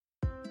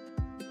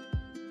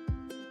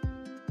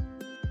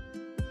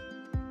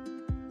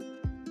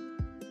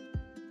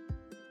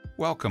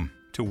Welcome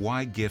to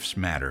Why Gifts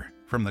Matter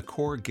from the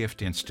Core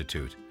Gift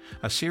Institute,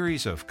 a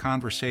series of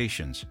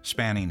conversations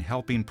spanning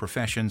helping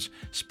professions,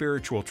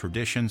 spiritual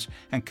traditions,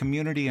 and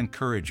community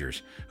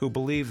encouragers who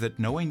believe that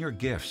knowing your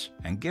gifts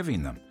and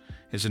giving them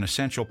is an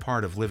essential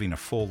part of living a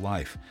full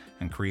life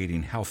and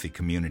creating healthy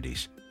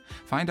communities.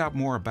 Find out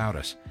more about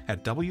us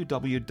at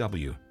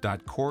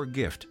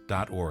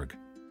www.coregift.org.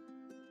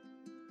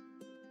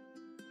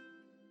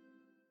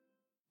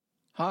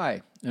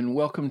 Hi, and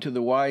welcome to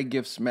the Why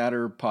Gifts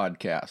Matter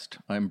podcast.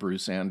 I'm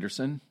Bruce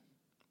Anderson.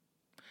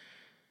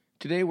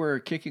 Today we're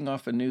kicking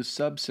off a new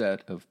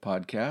subset of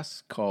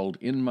podcasts called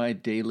In My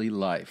Daily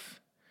Life.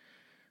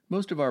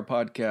 Most of our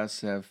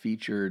podcasts have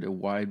featured a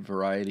wide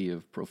variety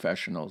of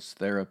professionals,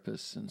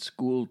 therapists, and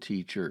school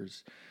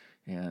teachers,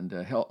 and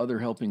other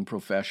helping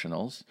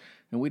professionals.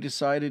 And we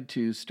decided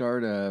to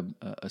start a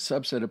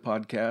subset of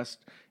podcasts,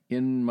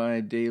 In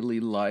My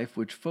Daily Life,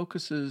 which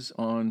focuses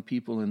on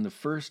people in the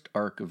first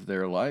arc of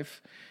their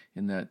life,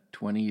 in that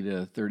 20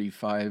 to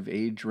 35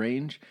 age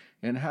range,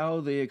 and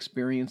how they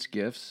experience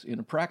gifts in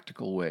a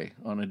practical way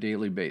on a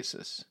daily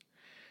basis.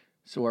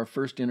 So our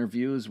first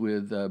interview is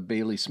with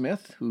Bailey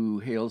Smith, who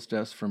hails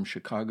us from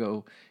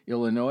Chicago,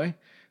 Illinois.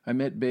 I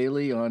met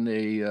Bailey on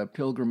a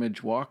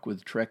pilgrimage walk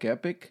with Trek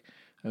Epic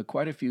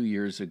quite a few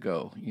years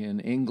ago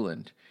in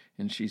England,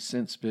 and she's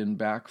since been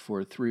back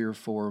for 3 or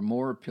 4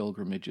 more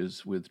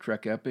pilgrimages with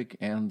Trek Epic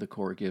and the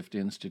Core Gift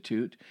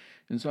Institute,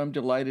 and so I'm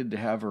delighted to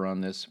have her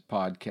on this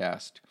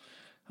podcast.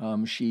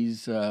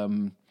 She's a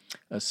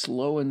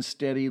slow and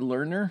steady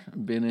learner,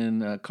 been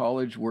in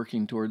college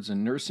working towards a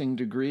nursing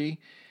degree,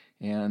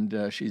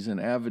 and she's an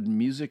avid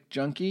music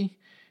junkie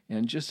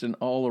and just an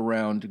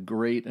all-around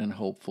great and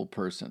hopeful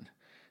person.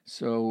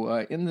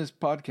 So in this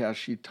podcast,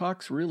 she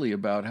talks really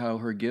about how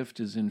her gift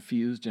is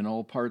infused in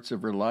all parts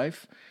of her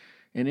life,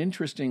 and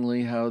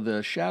interestingly, how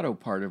the shadow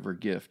part of her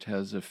gift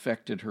has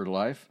affected her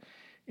life,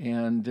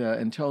 and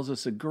tells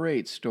us a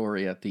great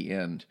story at the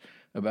end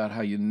about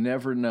how you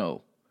never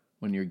know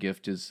when your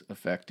gift is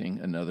affecting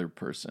another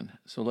person.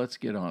 So let's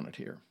get on it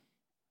here.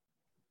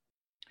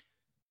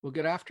 Well,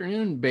 good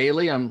afternoon,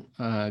 Bailey. I'm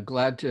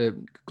glad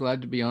to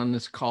be on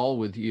this call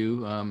with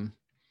you.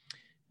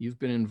 You've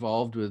been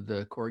involved with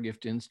the Core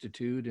Gift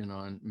Institute and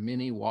on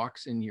many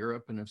walks in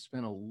Europe, and have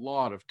spent a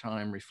lot of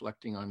time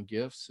reflecting on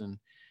gifts, and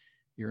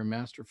you're a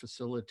master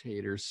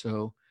facilitator.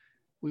 So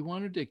we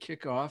wanted to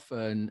kick off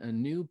a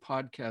new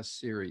podcast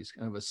series,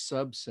 kind of a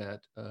subset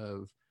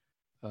of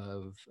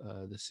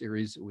the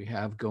series that we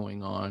have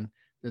going on,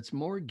 that's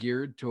more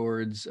geared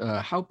towards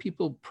how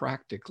people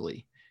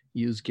practically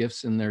use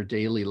gifts in their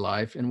daily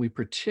life. And we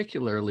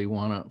particularly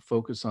want to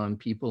focus on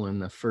people in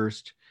the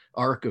first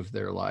arc of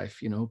their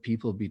life,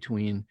 people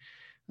between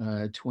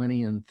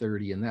 20 and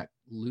 30, and that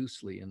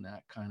loosely in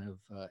that kind of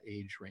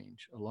age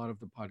range. A lot of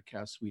the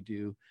podcasts we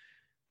do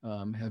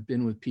have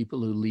been with people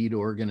who lead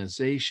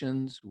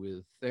organizations,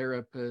 with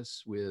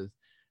therapists, with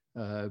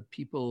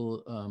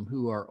people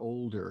who are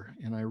older.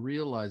 And I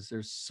realize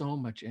there's so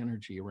much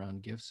energy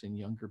around gifts in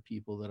younger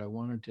people that I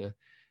wanted to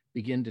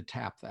begin to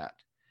tap that.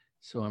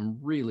 So I'm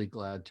really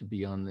glad to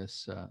be on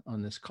this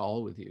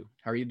call with you.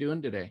 How are you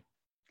doing today?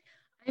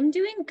 I'm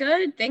doing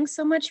good. Thanks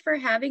so much for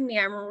having me.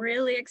 I'm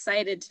really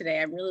excited today.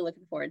 I'm really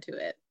looking forward to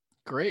it.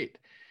 Great.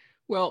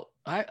 Well,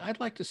 I'd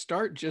like to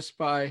start just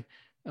by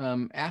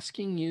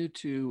asking you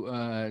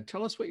to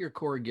tell us what your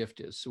core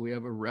gift is, so we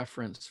have a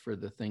reference for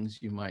the things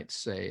you might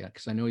say,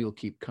 because I know you'll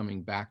keep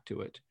coming back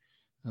to it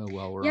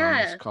while we're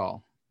on this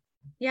call.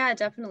 Yeah,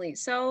 definitely.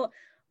 So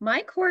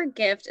my core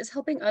gift is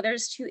helping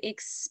others to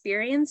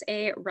experience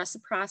a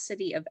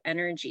reciprocity of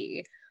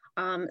energy.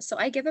 So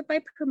I give it by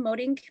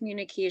promoting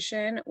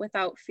communication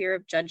without fear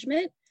of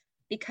judgment,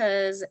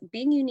 because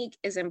being unique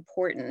is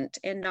important,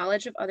 and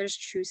knowledge of others'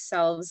 true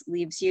selves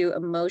leaves you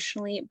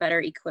emotionally better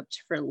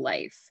equipped for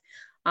life.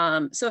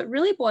 So it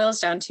really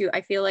boils down to,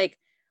 I feel like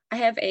I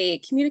have a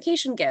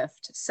communication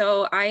gift.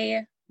 So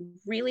I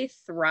really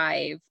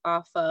thrive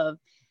off of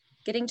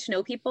getting to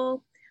know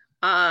people,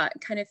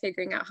 kind of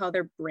figuring out how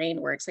their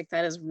brain works. Like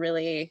that's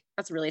really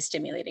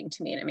stimulating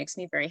to me. And it makes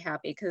me very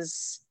happy,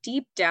 because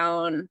deep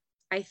down,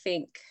 I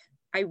think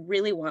I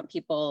really want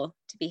people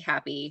to be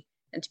happy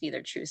and to be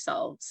their true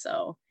selves.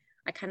 So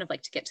I kind of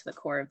like to get to the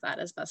core of that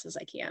as best as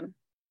I can.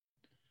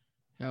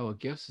 Yeah, well,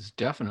 gifts is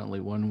definitely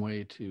one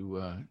way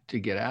to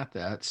get at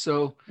that.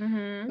 So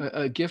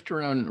a gift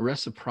around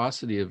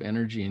reciprocity of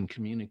energy and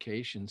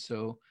communication.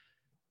 So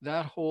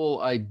that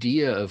whole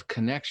idea of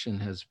connection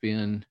has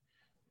been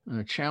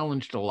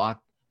challenged a lot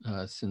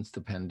since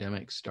the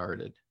pandemic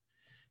started.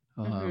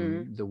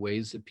 The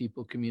ways that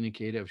people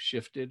communicate have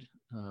shifted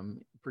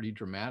pretty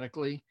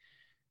dramatically.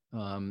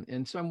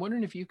 And so I'm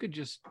wondering if you could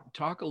just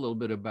talk a little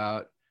bit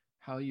about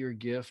how your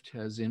gift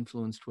has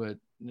influenced what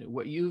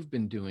you've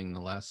been doing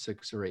the last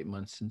 6 or 8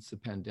 months since the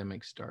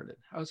pandemic started.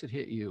 How's it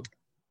hit you?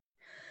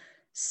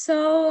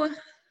 So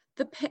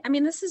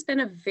this has been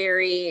a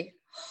very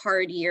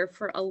hard year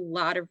for a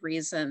lot of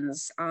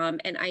reasons.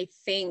 And I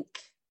think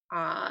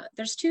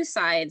there's 2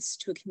 sides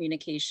to a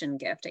communication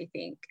gift, I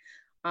think.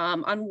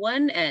 On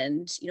one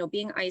end,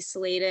 being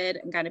isolated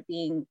and kind of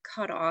being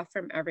cut off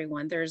from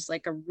everyone, there's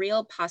like a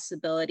real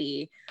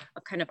possibility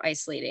of kind of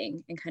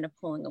isolating and kind of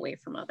pulling away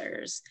from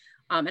others.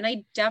 And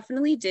I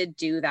definitely did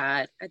do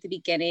that at the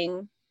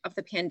beginning of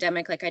the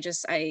pandemic. Like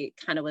I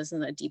kind of was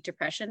in a deep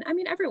depression. I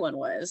mean, everyone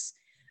was.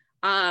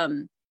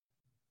 And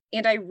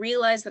I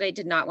realized that I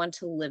did not want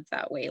to live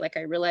that way. Like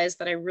I realized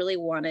that I really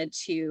wanted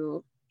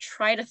to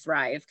try to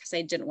thrive because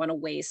I didn't want to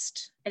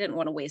waste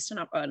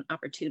an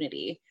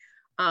opportunity.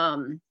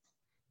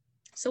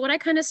 So what I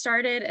kind of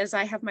started is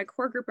I have my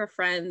core group of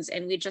friends,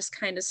 and we just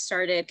kind of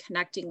started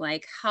connecting,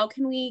 like, how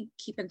can we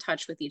keep in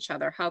touch with each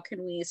other? How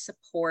can we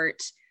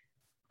support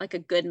like a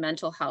good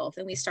mental health?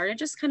 And we started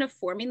just kind of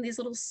forming these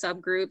little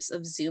subgroups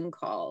of Zoom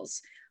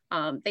calls.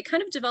 They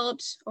kind of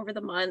developed over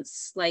the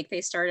months. Like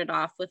they started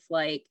off with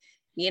like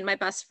me and my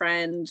best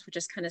friend would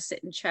just kind of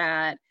sit and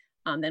chat.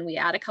 Then we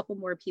add a couple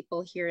more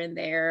people here and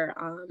there.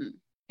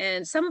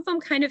 And some of them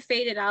kind of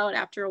faded out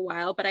after a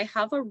while, but I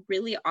have a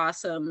really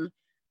awesome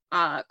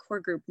core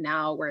group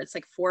now where it's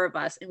like 4 of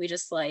us, and we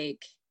just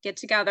like get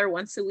together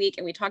once a week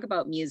and we talk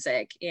about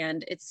music.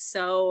 And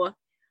I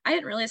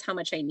didn't realize how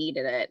much I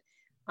needed it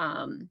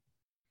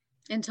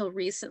until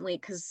recently,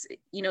 because,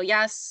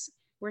 yes,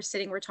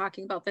 we're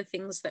talking about the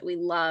things that we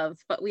love,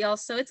 but we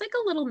also, it's like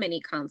a little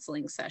mini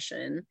counseling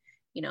session,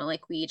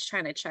 like we each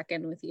trying to check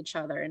in with each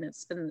other. And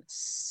it's been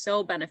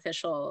so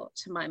beneficial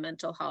to my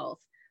mental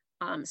health.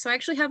 So I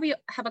actually have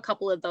a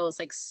couple of those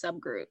like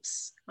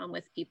subgroups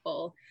with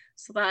people.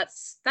 So that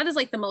is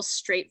like the most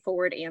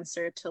straightforward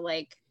answer to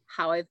like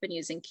how I've been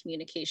using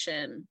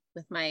communication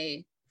with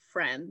my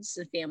friends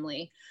and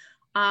family.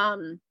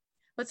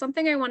 But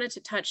something I wanted to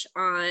touch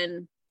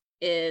on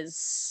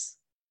is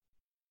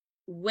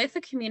with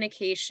a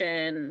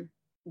communication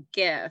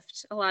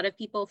gift, a lot of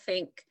people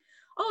think,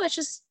 oh, it's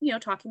just,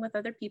 talking with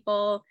other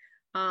people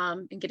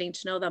and getting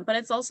to know them, but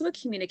it's also a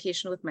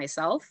communication with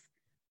myself.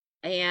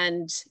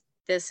 And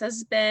this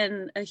has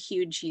been a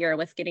huge year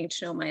with getting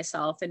to know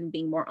myself and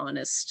being more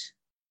honest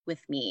with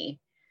me.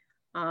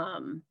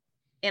 And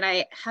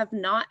I have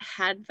not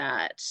had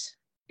that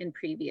in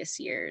previous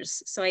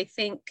years. So I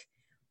think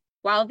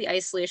while the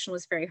isolation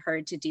was very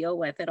hard to deal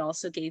with, it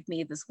also gave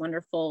me this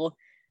wonderful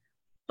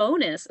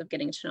bonus of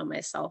getting to know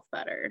myself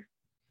better.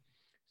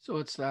 So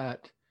it's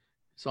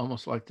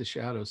almost like the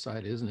shadow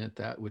side, isn't it?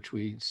 That which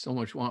we so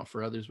much want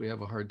for others, we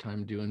have a hard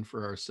time doing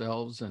for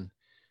ourselves. And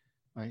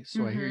I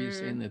hear you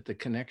saying that the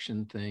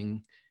connection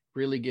thing,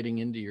 really getting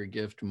into your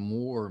gift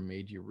more,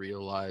 made you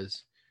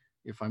realize,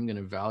 if I'm going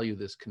to value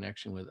this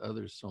connection with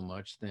others so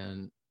much,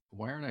 then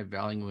why aren't I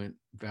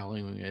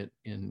valuing it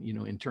in,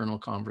 internal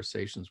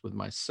conversations with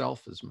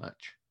myself as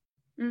much?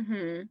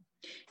 Mm-hmm.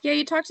 Yeah,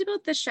 you talked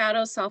about the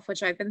shadow self,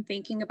 which I've been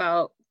thinking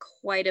about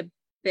quite a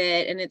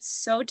bit, and it's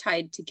so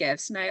tied to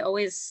gifts. And I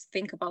always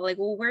think about like,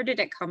 well, where did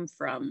it come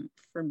from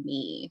for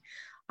me?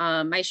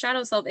 My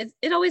shadow self,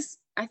 it always,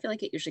 I feel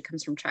like it usually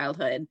comes from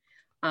childhood.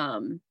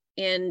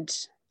 And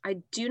I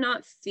do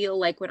not feel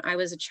like when I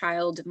was a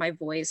child, my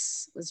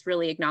voice was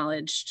really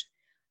acknowledged.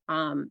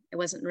 It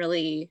wasn't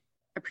really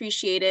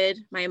appreciated.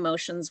 My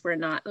emotions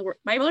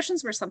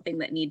were something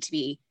that need to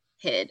be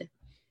hid.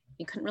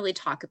 You couldn't really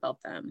talk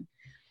about them.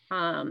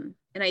 And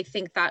I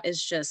think that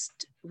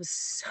was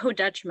so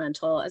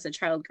detrimental as a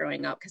child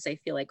growing up, because I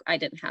feel like I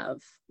didn't have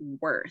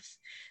worth.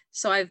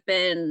 So I've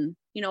been,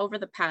 over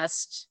the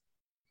past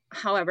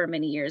however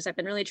many years, I've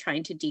been really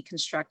trying to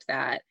deconstruct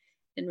that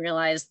and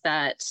realize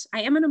that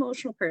I am an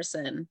emotional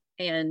person,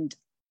 and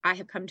I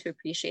have come to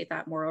appreciate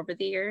that more over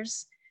the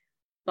years.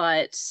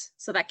 But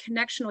so that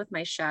connection with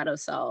my shadow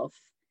self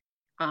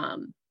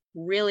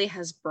really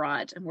has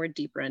brought a more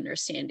deeper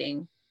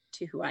understanding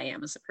to who I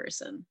am as a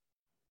person.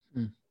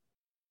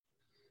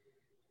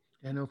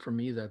 I know for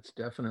me, that's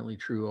definitely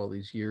true. All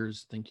these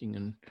years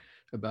thinking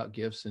about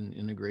gifts and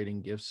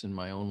integrating gifts in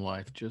my own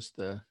life,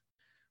 when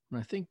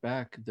I think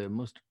back, the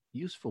most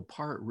useful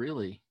part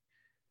really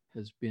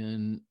has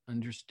been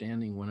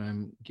understanding when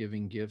I'm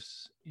giving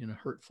gifts in a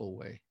hurtful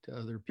way to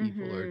other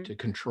people, or to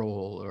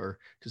control, or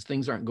because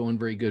things aren't going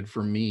very good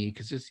for me,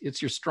 because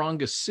it's your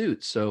strongest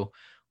suit. So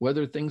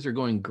whether things are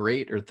going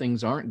great or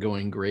things aren't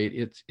going great,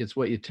 it's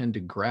what you tend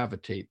to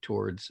gravitate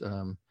towards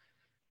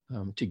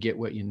to get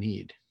what you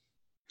need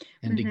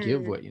and to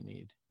give what you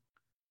need.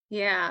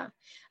 Yeah,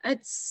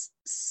 it's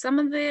some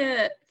of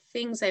the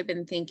things I've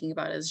been thinking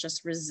about is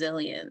just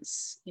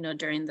resilience,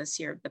 during this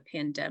year of the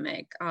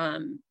pandemic,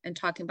 and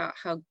talking about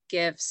how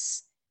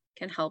gifts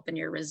can help in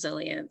your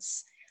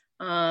resilience.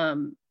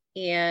 And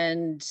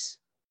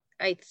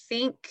I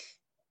think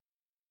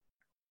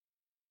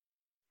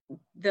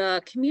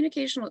the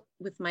communication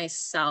with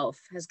myself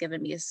has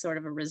given me a sort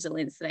of a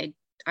resilience that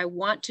I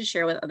want to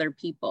share with other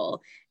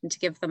people, and to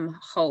give them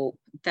hope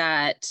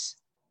that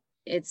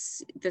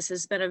this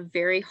has been a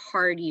very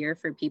hard year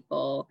for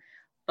people,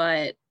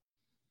 but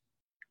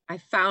I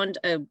found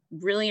a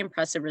really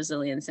impressive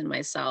resilience in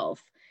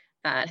myself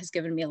that has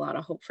given me a lot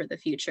of hope for the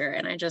future.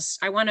 And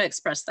I want to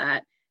express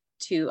that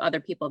to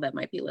other people that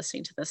might be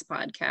listening to this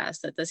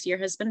podcast, that this year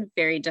has been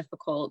very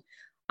difficult.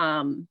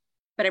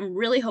 But but I'm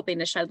really hoping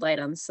to shed light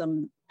on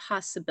some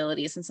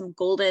possibilities and some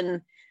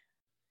golden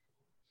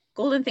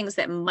things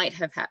that might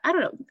have had, I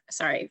don't know,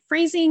 sorry,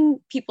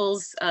 phrasing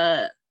people's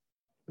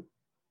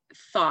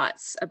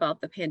thoughts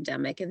about the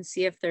pandemic and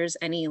see if there's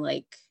any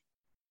like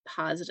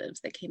positives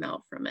that came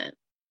out from it.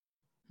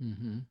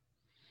 Mm-hmm.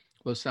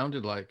 Well, it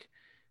sounded like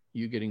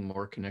you getting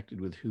more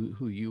connected with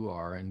who you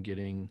are and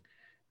getting,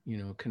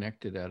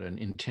 connected at an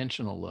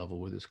intentional level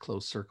with this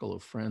close circle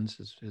of friends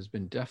has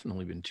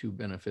definitely been two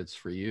benefits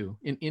for you.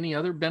 In any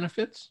other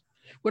benefits?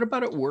 What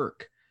about at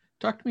work?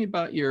 Talk to me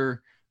about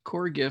your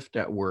core gift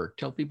at work.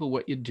 Tell people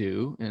what you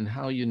do and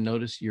how you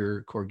notice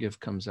your core gift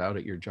comes out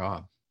at your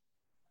job.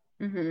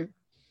 Mm-hmm.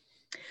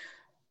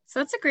 So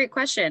that's a great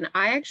question.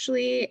 I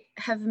actually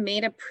have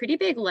made a pretty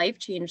big life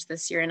change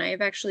this year, and I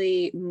have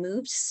actually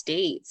moved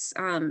states.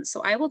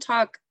 So I will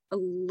talk a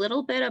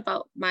little bit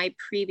about my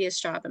previous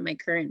job and my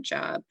current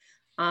job.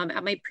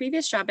 At my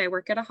previous job, I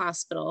work at a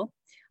hospital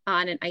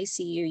on an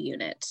ICU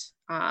unit,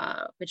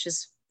 which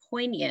is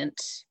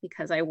poignant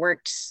because I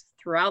worked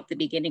throughout the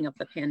beginning of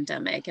the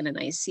pandemic in an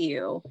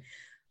ICU.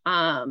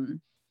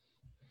 And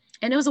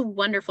it was a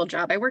wonderful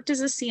job. I worked as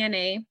a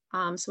CNA,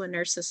 so a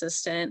nurse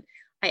assistant.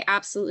 I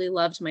absolutely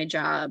loved my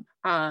job.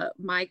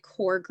 My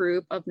core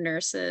group of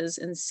nurses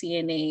and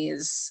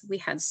CNAs, we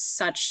had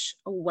such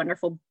a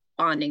wonderful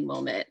bonding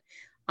moment.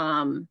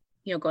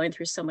 Going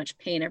through so much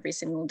pain every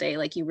single day,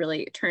 like you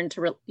really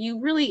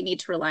need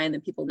to rely on the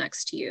people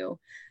next to you.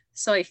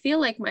 So I feel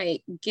like my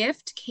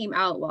gift came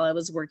out while I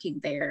was working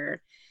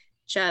there,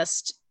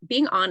 just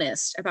being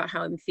honest about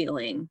how I'm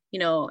feeling,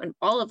 and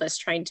all of us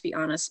trying to be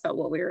honest about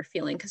what we were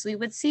feeling, because we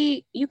would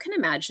see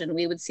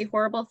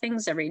horrible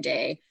things every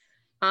day.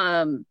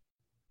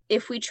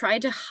 If we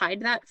tried to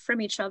hide that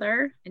from each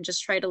other and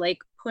just try to like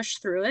push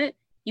through it,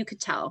 you could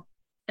tell.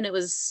 And it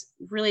was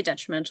really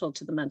detrimental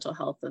to the mental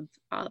health of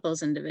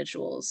those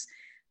individuals.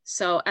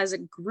 So as a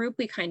group,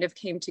 we kind of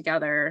came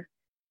together.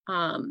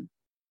 And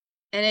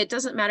it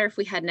doesn't matter if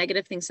we had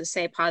negative things to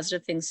say,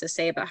 positive things to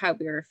say about how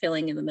we were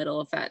feeling in the middle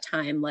of that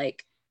time.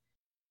 Like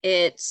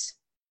it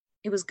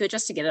was good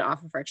just to get it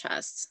off of our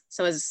chests.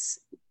 So as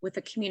with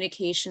a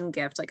communication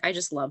gift, like I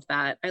just loved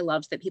that. I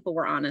loved that people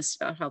were honest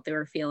about how they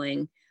were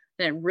feeling.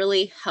 And it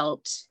really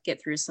helped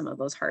get through some of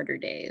those harder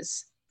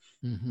days.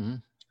 Mm-hmm.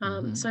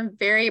 So I'm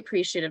very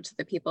appreciative to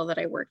the people that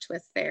I worked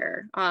with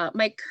there.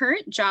 My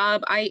current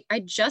job, I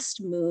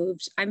just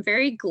moved. I'm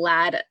very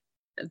glad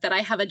that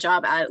I have a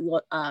job at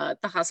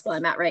the hospital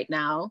I'm at right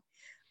now,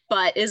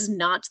 but is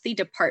not the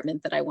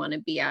department that I want to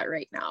be at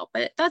right now.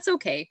 But that's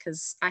okay,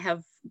 because I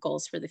have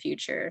goals for the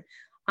future.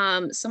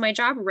 So my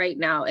job right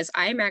now is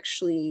I'm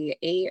actually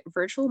a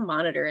virtual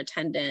monitor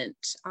attendant.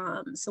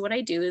 So what I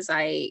do is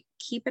I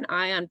keep an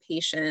eye on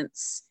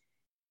patients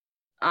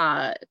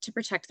to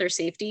protect their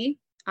safety.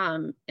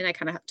 And I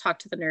kind of talk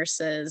to the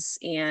nurses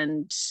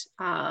and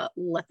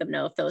let them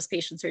know if those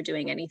patients are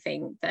doing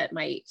anything that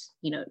might,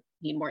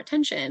 need more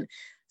attention.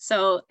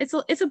 So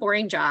it's a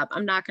boring job.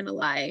 I'm not going to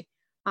lie.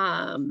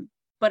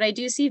 But I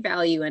do see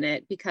value in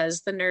it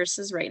because the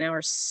nurses right now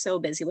are so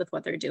busy with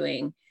what they're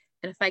doing.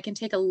 And if I can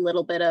take a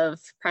little bit of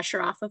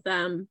pressure off of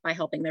them by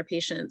helping their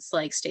patients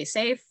like stay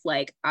safe,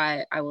 like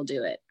I will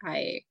do it.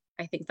 I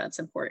think that's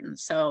important.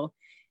 So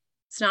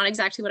it's not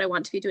exactly what I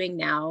want to be doing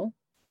now,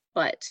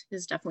 but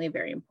is definitely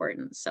very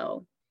important.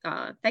 So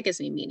that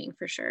gives me meaning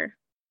for sure.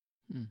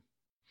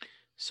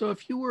 So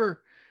if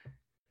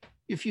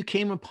you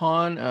came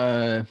upon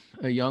a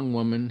young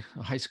woman,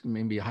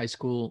 maybe a high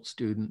school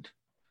student,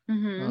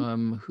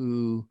 Mm-hmm.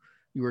 Who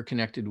you were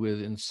connected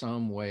with in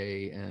some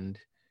way, and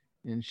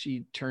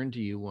she turned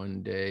to you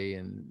one day,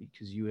 and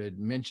because you had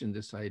mentioned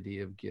this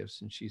idea of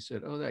gifts, and she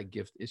said, "Oh, that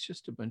gift, it's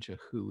just a bunch of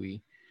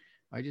hooey.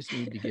 I just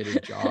need to get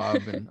a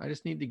job, and I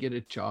just need to get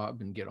a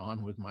job and get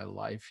on with my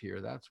life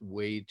here. That's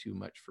way too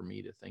much for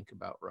me to think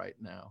about right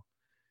now."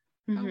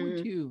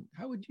 Mm-hmm.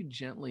 How would you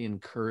gently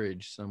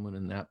encourage someone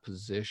in that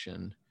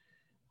position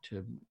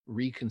to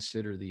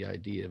reconsider the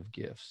idea of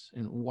gifts,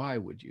 and why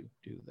would you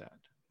do that?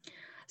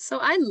 So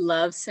I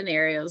love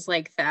scenarios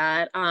like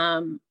that.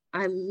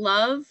 I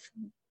love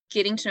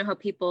getting to know how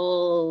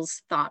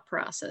people's thought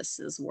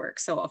processes work.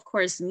 So of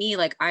course, me,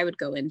 like I would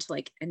go into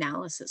like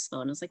analysis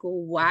mode. I was like, well,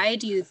 why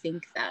do you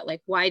think that?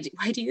 Like, why do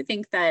you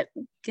think that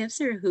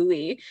gifts are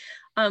hooey?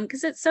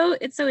 Because it's so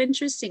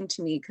interesting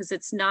to me, because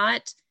it's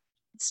not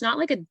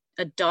like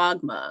a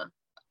dogma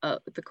of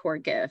the core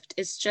gift.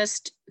 It's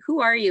just, who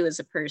are you as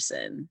a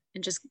person?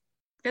 And just,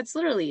 that's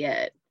literally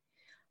it.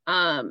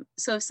 So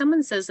if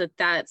someone says that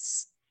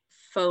that's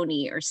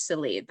phony or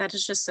silly, that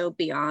is just so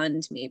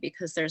beyond me,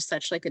 because there's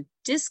such like a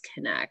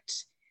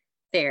disconnect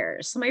there.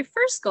 So my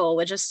first goal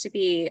would just to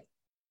be,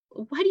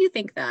 why do you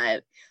think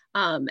that?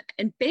 And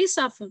based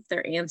off of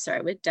their answer,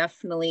 I would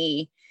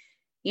definitely,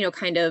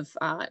 kind of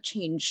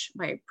change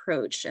my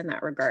approach in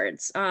that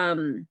regards.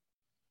 I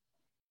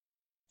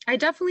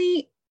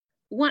definitely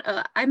want,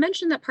 I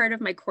mentioned that part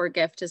of my core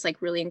gift is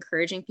like really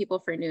encouraging people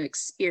for new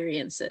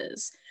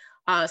experiences.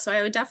 So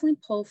I would definitely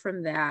pull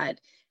from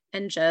that,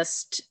 and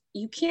just,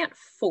 you can't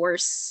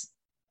force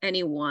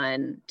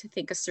anyone to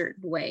think a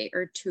certain way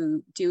or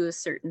to do a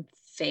certain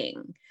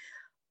thing.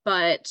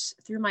 But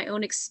through my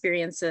own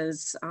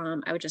experiences,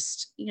 I would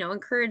just,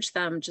 encourage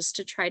them just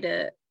to try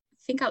to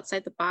think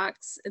outside the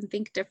box and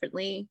think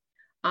differently.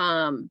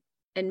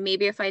 And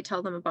maybe if I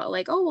tell them about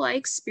like, oh, well, I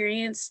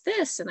experienced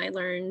this and I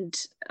learned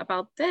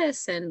about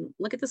this and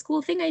look at this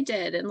cool thing I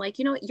did. And like,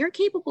 you're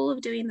capable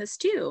of doing this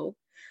too.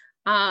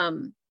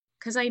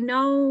 Because I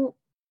know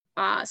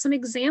some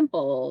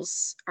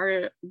examples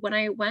are when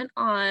I went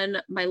on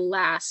my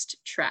last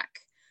trek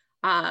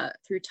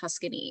through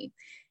Tuscany.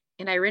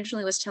 And I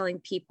originally was telling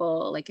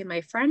people like in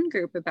my friend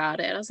group about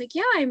it. I was like,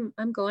 yeah,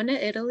 I'm going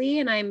to Italy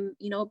and I'm,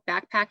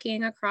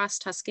 backpacking across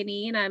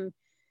Tuscany and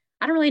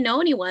I don't really know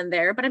anyone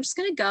there, but I'm just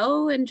going to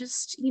go and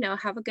just,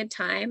 have a good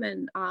time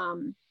and,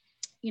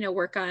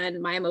 work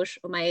on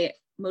my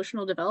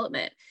emotional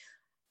development.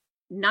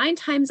 9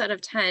 times out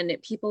of 10,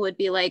 people would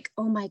be like,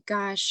 oh my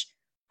gosh,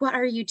 what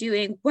are you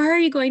doing? Why are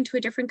you going to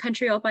a different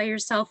country all by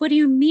yourself? What do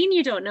you mean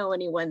you don't know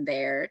anyone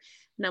there?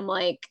 And I'm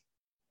like,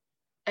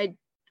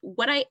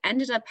 what I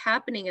ended up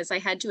happening is I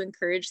had to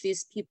encourage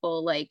these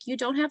people, like, you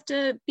don't have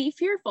to be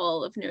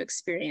fearful of new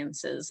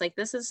experiences. Like,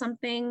 this is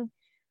something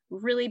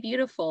really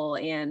beautiful.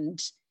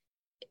 And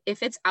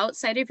if it's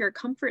outside of your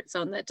comfort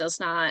zone, that does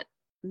not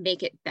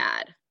make it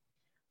bad.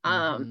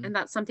 And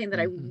that's something that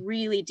I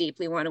really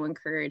deeply want to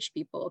encourage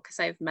people,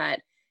 because I've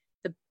met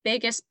the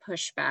biggest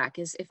pushback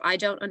is if I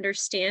don't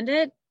understand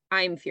it,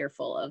 I'm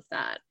fearful of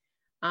that.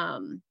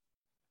 And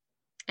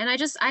I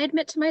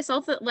admit to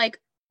myself that like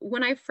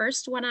when I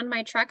first went on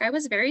my trek, I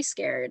was very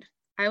scared.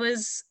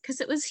 Because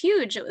it was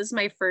huge. It was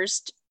my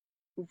first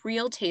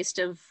real taste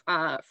of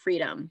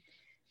freedom,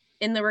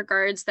 in the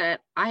regards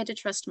that I had to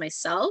trust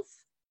myself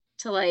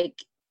to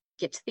like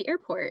get to the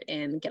airport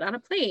and get on a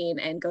plane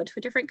and go to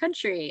a different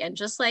country and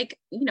just like,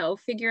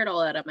 figure it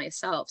all out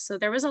myself. So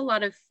there was a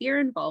lot of fear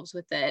involved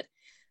with it.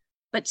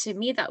 But to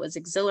me, that was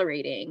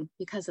exhilarating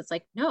because it's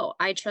like, no,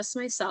 I trust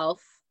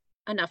myself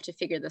enough to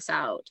figure this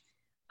out.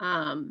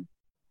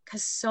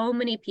 Because so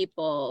many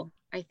people,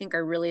 I think,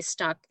 are really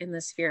stuck in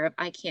this fear of,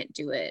 I can't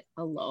do it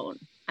alone.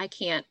 I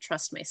can't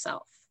trust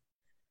myself.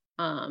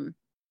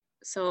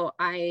 So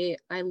I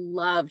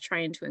love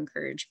trying to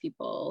encourage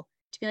people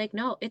to be like,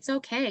 no, it's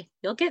okay.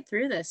 You'll get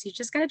through this. You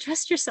just got to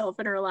trust yourself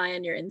and rely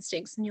on your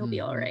instincts and you'll be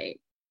all right.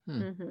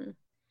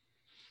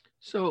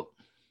 So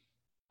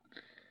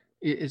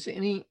is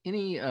any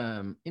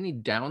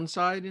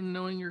downside in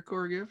knowing your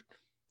core gift?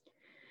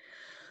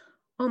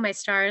 Oh, my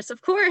stars,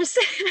 of course.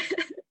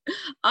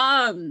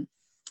 Let's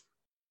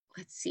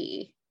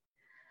see.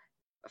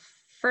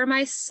 For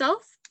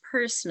myself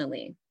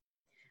personally,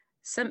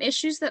 some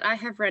issues that I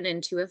have run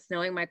into with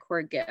knowing my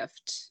core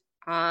gift,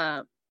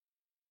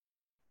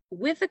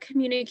 with a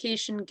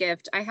communication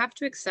gift, I have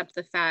to accept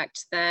the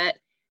fact that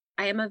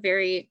I am a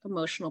very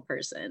emotional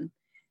person,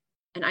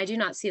 and I do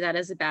not see that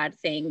as a bad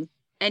thing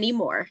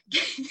anymore.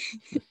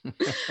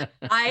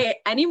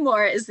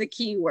 Anymore is the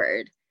key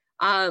word.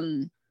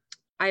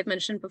 I've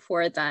mentioned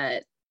before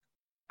that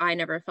I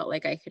never felt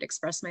like I could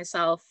express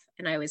myself,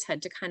 and I always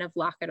had to kind of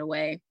lock it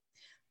away.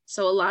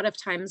 So a lot of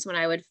times when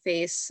I would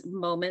face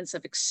moments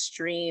of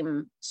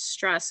extreme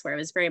stress where I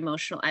was very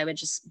emotional, I would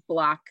just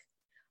block.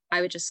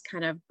 I would just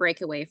kind of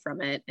break away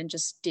from it and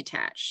just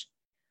detach.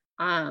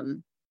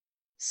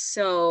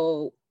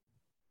 So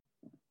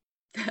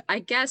I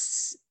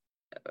guess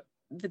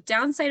the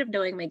downside of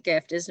knowing my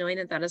gift is knowing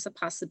that that is a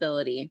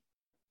possibility.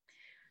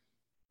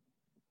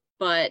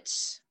 But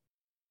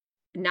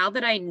now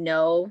that I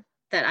know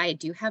that I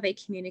do have a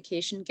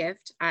communication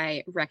gift,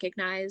 I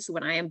recognize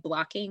when I am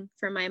blocking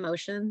from my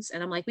emotions,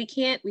 and I'm like, we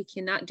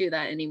cannot do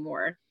that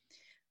anymore.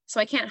 So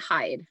I can't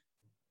hide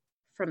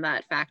from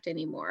that fact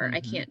anymore. I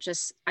can't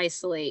just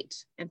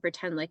isolate and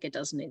pretend like it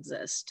doesn't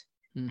exist.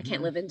 I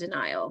can't live in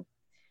denial.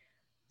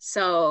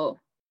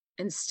 So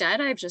instead,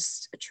 I've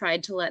just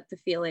tried to let the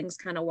feelings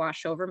kind of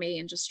wash over me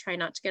and just try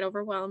not to get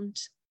overwhelmed.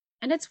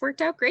 And it's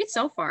worked out great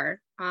so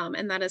far.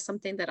 And that is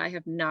something that I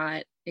have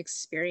not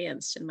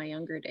experienced in my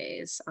younger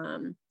days.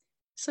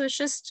 So it's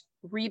just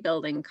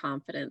rebuilding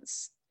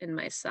confidence in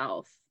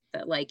myself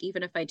that like,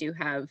 even if I do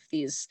have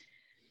these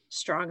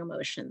strong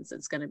emotions,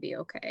 it's going to be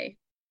okay.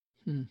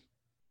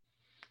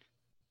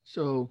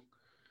 So,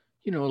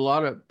 a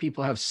lot of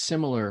people have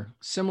similar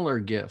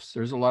gifts.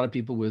 There's a lot of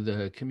people with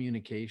a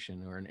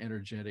communication or an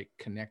energetic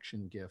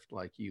connection gift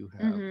like you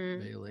have,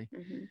 Bailey.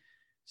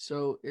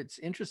 So it's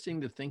interesting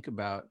to think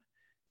about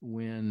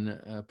when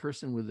a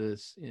person with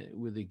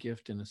a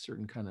gift in a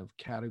certain kind of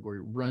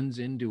category runs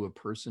into a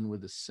person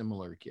with a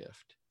similar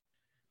gift.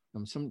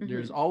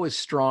 There's always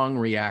strong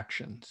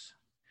reactions.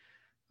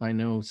 I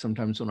know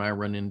sometimes when I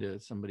run into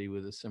somebody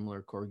with a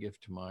similar core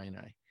gift to mine,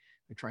 I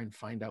try and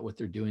find out what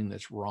they're doing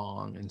that's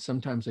wrong. And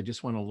sometimes I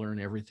just want to learn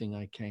everything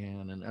I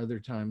can. And other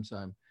times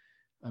I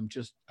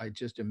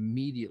just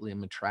immediately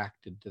am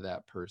attracted to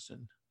that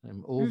person.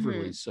 I'm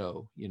overly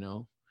so,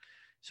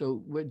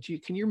 So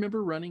can you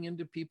remember running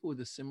into people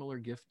with a similar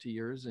gift to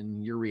yours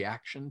and your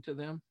reaction to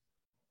them?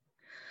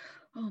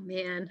 Oh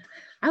man,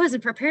 I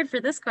wasn't prepared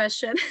for this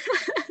question.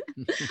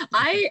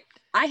 I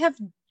have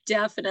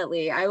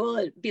definitely, I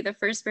will be the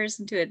first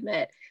person to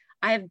admit,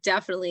 I have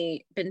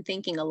definitely been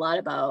thinking a lot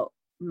about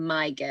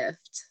my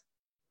gift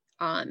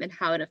and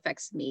how it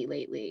affects me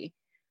lately.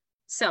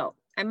 So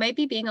I might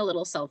be being a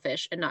little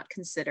selfish and not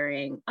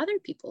considering other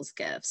people's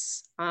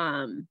gifts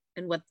and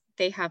what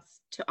they have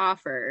to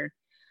offer.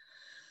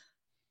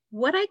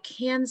 What I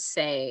can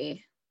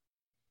say,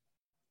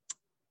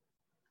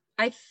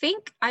 I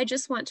think I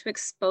just want to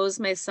expose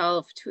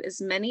myself to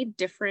as many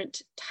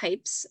different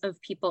types of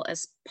people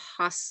as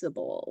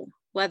possible,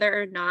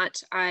 whether or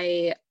not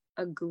I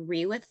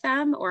agree with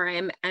them or I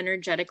am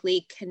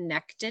energetically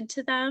connected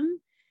to them.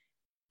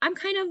 I'm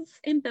kind of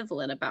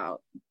ambivalent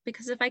about,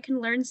 because if I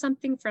can learn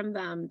something from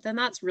them, then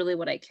that's really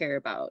what I care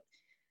about.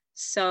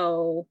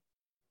 So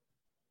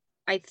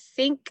I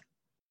think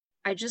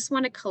I just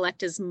want to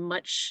collect as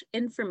much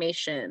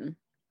information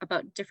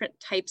about different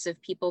types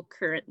of people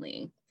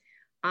currently,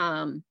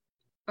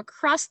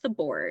 across the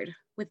board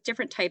with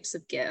different types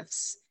of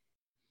gifts,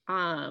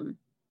 out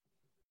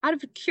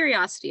of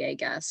curiosity, I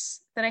guess,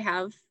 that I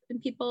have in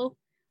people.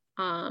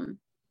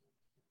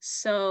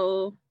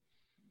 So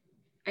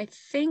I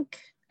think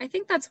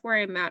that's where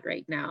I'm at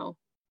right now.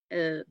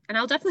 And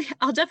I'll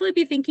definitely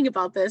be thinking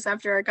about this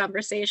after our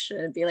conversation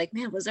and be like,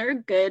 man, was there a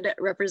good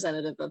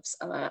representative of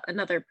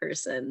another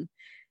person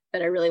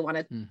that I really want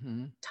to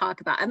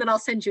talk about? And then I'll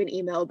send you an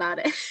email about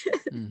it.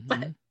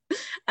 But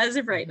as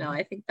of right now,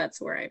 I think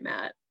that's where I'm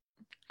at.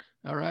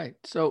 All right.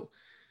 So,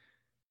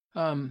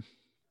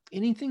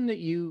 anything that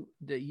you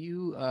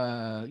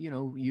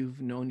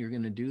you've known you're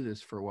going to do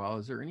this for a while,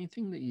 is there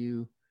anything that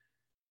you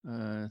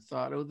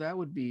thought, oh, that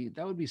would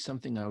be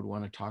something I would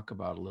want to talk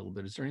about a little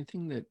bit? Is there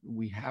anything that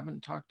we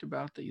haven't talked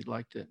about that you'd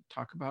like to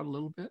talk about a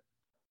little bit?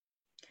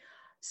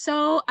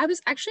 So I was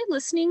actually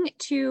listening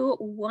to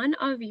one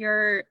of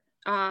the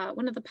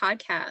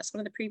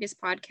previous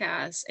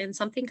podcasts, and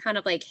something kind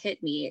of like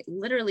hit me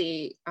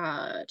literally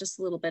just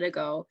a little bit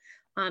ago.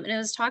 And it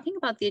was talking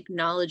about the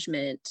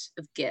acknowledgement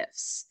of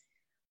gifts.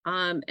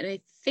 And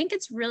I think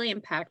it's really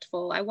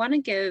impactful. I want to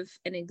give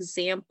an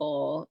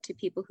example to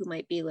people who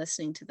might be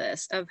listening to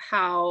this of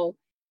how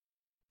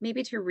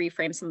maybe to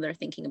reframe some of their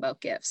thinking about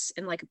gifts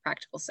in like a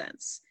practical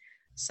sense.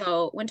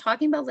 So when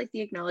talking about like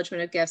the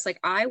acknowledgement of gifts, like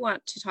I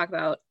want to talk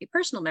about a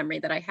personal memory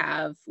that I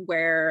have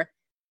where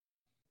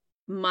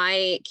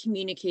my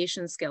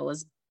communication skill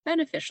was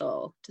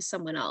beneficial to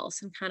someone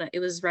else, and kind of it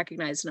was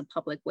recognized in a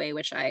public way,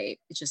 which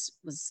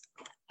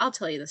I'll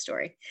tell you the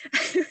story.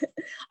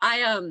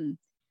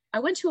 I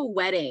went to a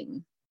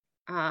wedding,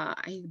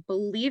 I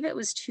believe it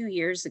was 2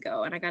 years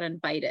ago, and I got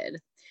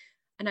invited.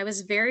 And I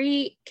was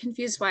very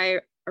confused why I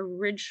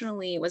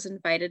originally was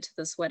invited to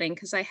this wedding,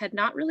 because I had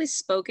not really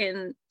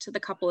spoken to the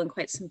couple in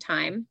quite some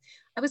time.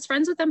 I was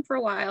friends with them for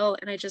a while,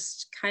 and I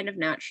just kind of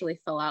naturally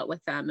fell out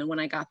with them. And when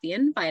I got the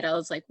invite, I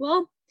was like,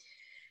 well,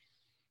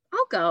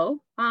 I'll go.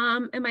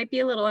 It might be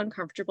a little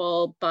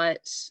uncomfortable,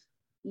 but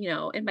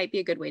it might be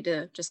a good way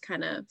to just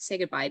kind of say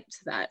goodbye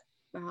to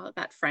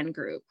that friend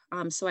group.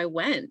 So I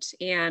went,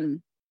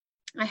 and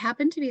I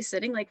happened to be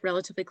sitting like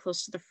relatively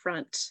close to the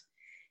front.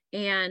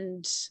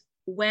 And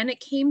when it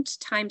came to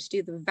time to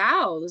do the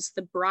vows,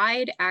 the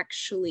bride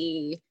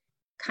actually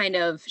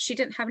she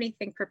didn't have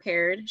anything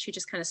prepared. She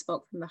just kind of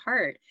spoke from the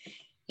heart.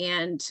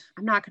 And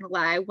I'm not going to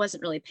lie, I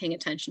wasn't really paying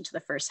attention to the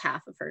first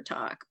half of her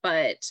talk,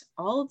 but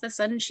all of a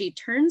sudden she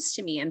turns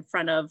to me in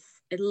front of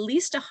at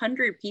least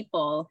 100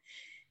 people.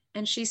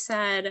 And she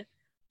said,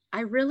 I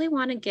really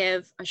want to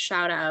give a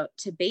shout out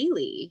to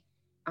Bailey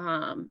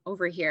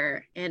over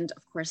here. And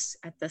of course,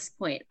 at this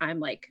point, I'm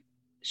like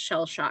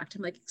shell shocked.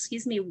 I'm like,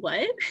 excuse me,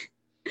 what?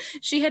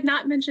 She had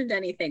not mentioned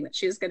anything that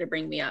she was going to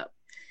bring me up.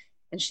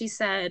 And she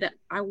said,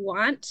 I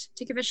want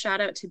to give a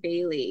shout out to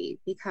Bailey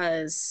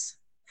because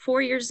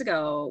 4 years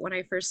ago, when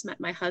I first met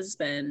my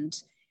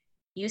husband,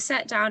 you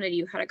sat down and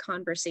you had a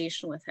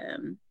conversation with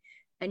him,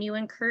 and you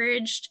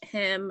encouraged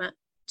him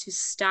to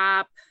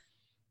stop,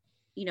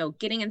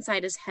 getting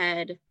inside his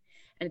head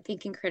and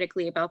thinking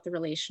critically about the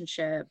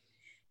relationship,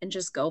 and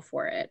just go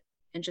for it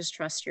and just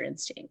trust your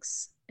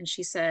instincts. And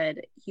she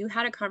said, you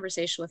had a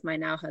conversation with my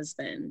now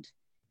husband,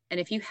 and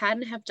if you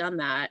hadn't have done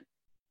that,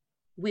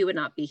 we would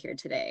not be here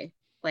today,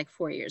 like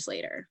 4 years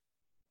later.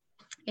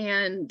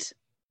 And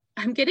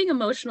I'm getting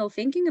emotional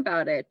thinking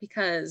about it,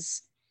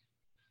 because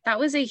that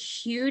was a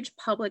huge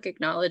public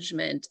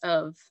acknowledgement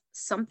of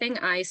something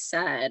I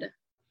said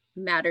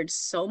mattered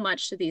so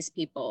much to these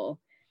people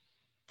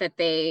that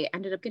they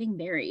ended up getting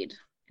married,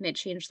 and it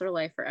changed their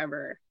life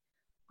forever.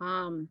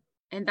 And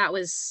that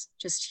was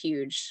just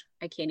huge.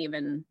 I can't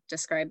even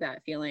describe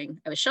that feeling.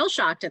 I was shell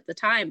shocked at the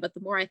time, but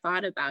the more I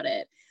thought about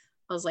it,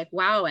 I was like,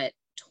 wow, at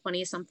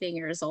 20 something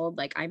years old,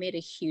 like I made a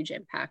huge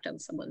impact on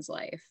someone's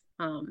life.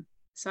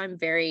 So I'm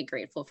very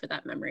grateful for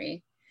that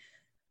memory.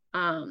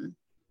 The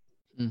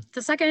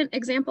second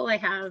example I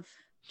have,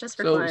 just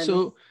for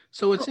fun.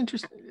 So it's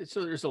interesting.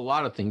 So there's a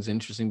lot of things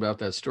interesting about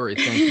that story.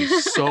 Thank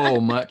you so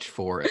much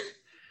for it.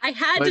 I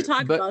had to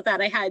talk about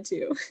that. I had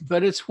to.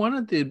 But it's one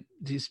of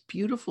these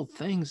beautiful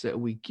things that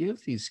we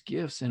give these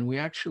gifts and we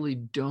actually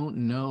don't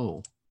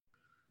know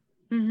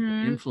the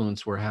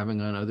influence we're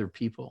having on other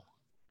people.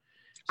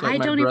 I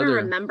don't even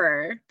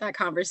remember that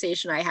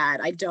conversation I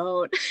had. I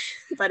don't,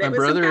 but it was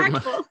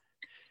impactful.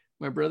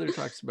 My brother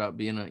talks about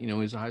being he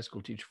was a high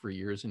school teacher for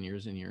years and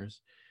years and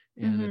years.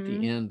 And at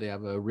the end, they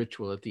have a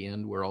ritual at the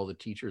end where all the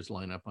teachers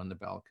line up on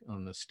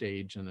the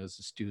stage. And as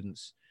the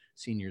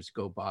seniors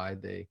go by,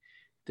 they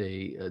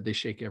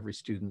shake every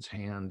student's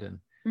hand. And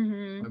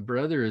my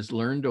brother has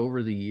learned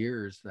over the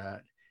years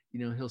that,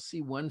 he'll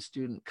see one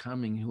student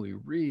coming who he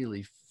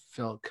really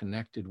felt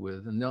connected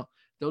with, and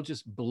they'll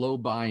just blow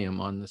by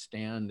him on the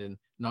stand and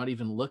not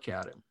even look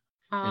at him.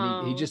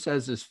 And he just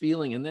has this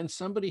feeling. And then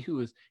somebody who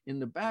is in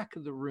the back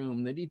of the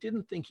room that he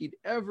didn't think he'd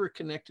ever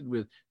connected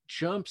with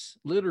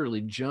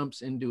literally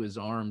jumps into his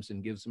arms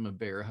and gives him a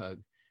bear hug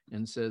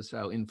and says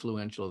how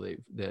influential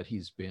that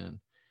he's been.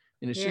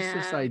 And it's just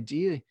this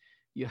idea,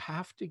 you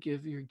have to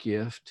give your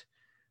gift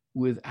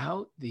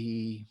without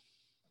the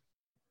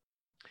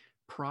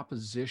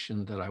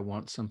proposition that I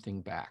want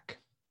something back.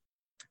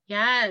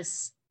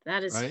 Yes,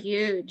 that is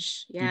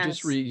huge.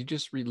 Yes. You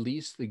just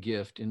release the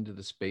gift into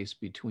the space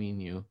between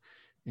you,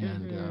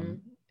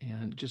 and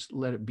just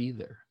let it be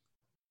there.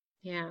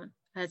 Yeah,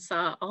 that's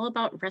all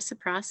about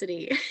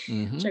reciprocity,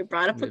 which I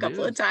brought up a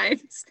couple of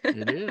times.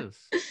 It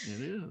is.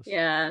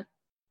 Yeah.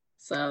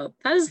 So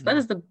that is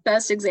the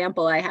best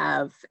example I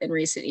have in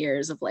recent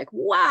years of like,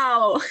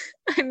 wow,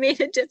 I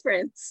made a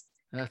difference.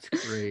 That's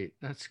great.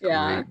 That's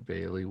great,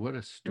 Bailey. What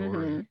a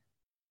story.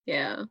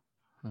 Yeah.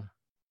 Huh.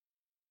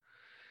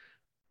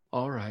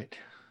 All right.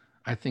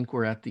 I think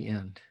we're at the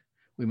end.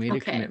 We made a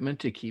commitment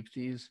to keep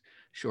these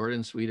short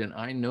and sweet. And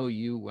I know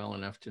you well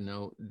enough to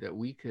know that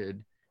we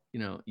could,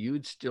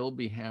 you'd still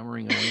be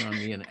hammering away on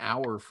me an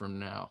hour from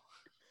now.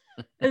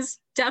 It's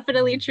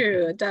definitely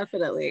true.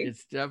 Definitely.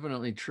 It's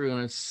definitely true.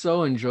 And I've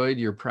so enjoyed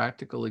your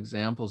practical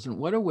examples. And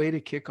what a way to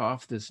kick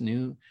off this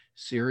new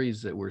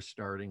series that we're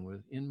starting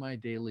with, In My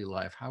Daily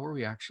Life. How are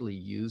we actually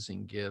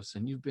using gifts?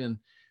 And you've been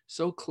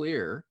so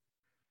clear,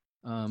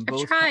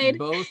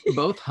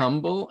 both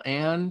humble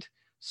and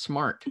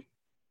smart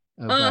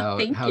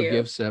about how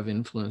gifts have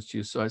influenced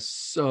you. So I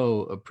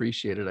so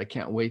appreciate it. I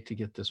can't wait to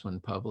get this one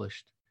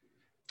published.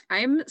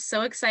 I'm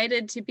so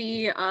excited to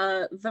be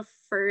the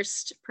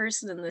first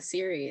person in the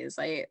series.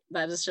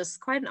 That is just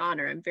quite an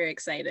honor. I'm very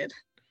excited.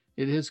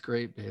 It is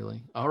great,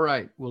 Bailey. All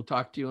right. We'll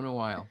talk to you in a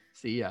while.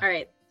 See ya. All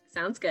right.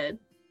 Sounds good.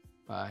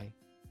 Bye.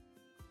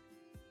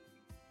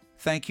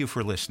 Thank you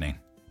for listening.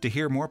 To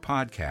hear more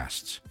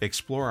podcasts,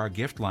 explore our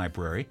gift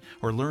library,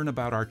 or learn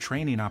about our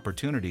training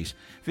opportunities,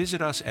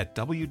 visit us at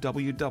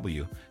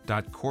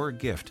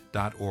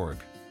www.coregift.org.